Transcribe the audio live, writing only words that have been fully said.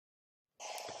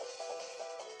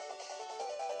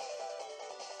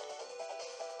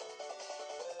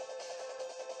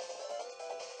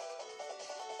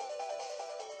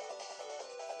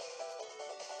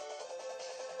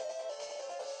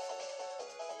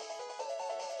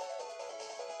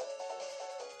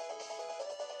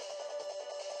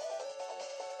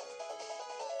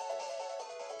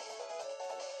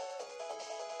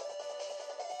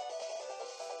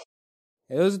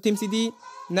Hello the Team CD,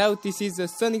 now this is the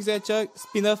Sonic the Hedgehog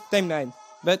spin-off timeline.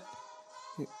 But,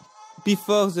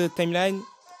 before the timeline,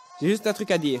 j'ai juste un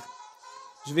truc à dire.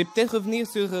 Je vais peut-être revenir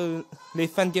sur les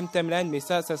fan-game timeline, mais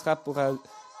ça sera pour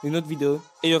une autre vidéo.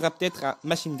 Et il y aura peut-être un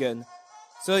machine gun.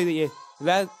 So yeah,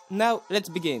 now let's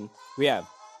begin. We have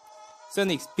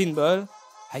Sonic Spinball,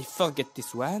 I forget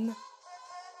this one.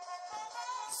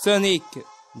 Sonic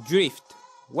Drift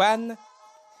 1,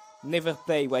 never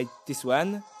play with this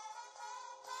one.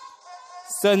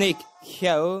 Sonic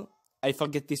Hero, I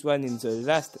forget this one in the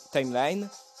last timeline.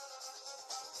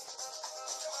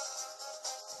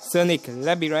 Sonic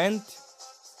Labyrinth,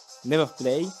 never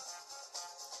play.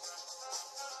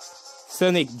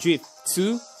 Sonic Drift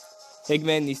 2,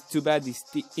 Eggman is too bad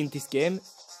in this game.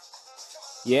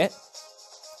 Yeah.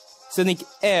 Sonic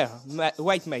Air,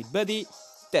 White My Body,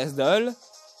 Test Doll.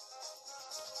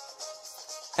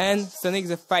 And Sonic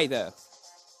the Fighter.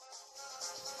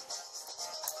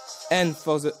 And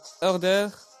for the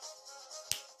order,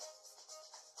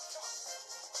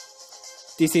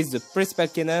 this is the principal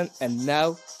canon and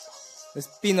now the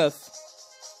spin-off.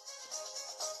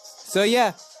 So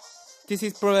yeah, this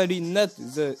is probably not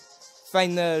the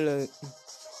final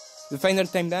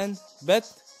timeline, but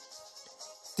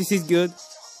this is good.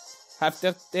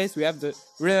 After this we have the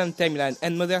random timeline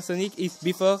and Modern Sonic is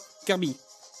before Kirby.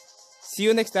 See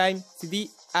you next time. CD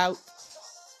out.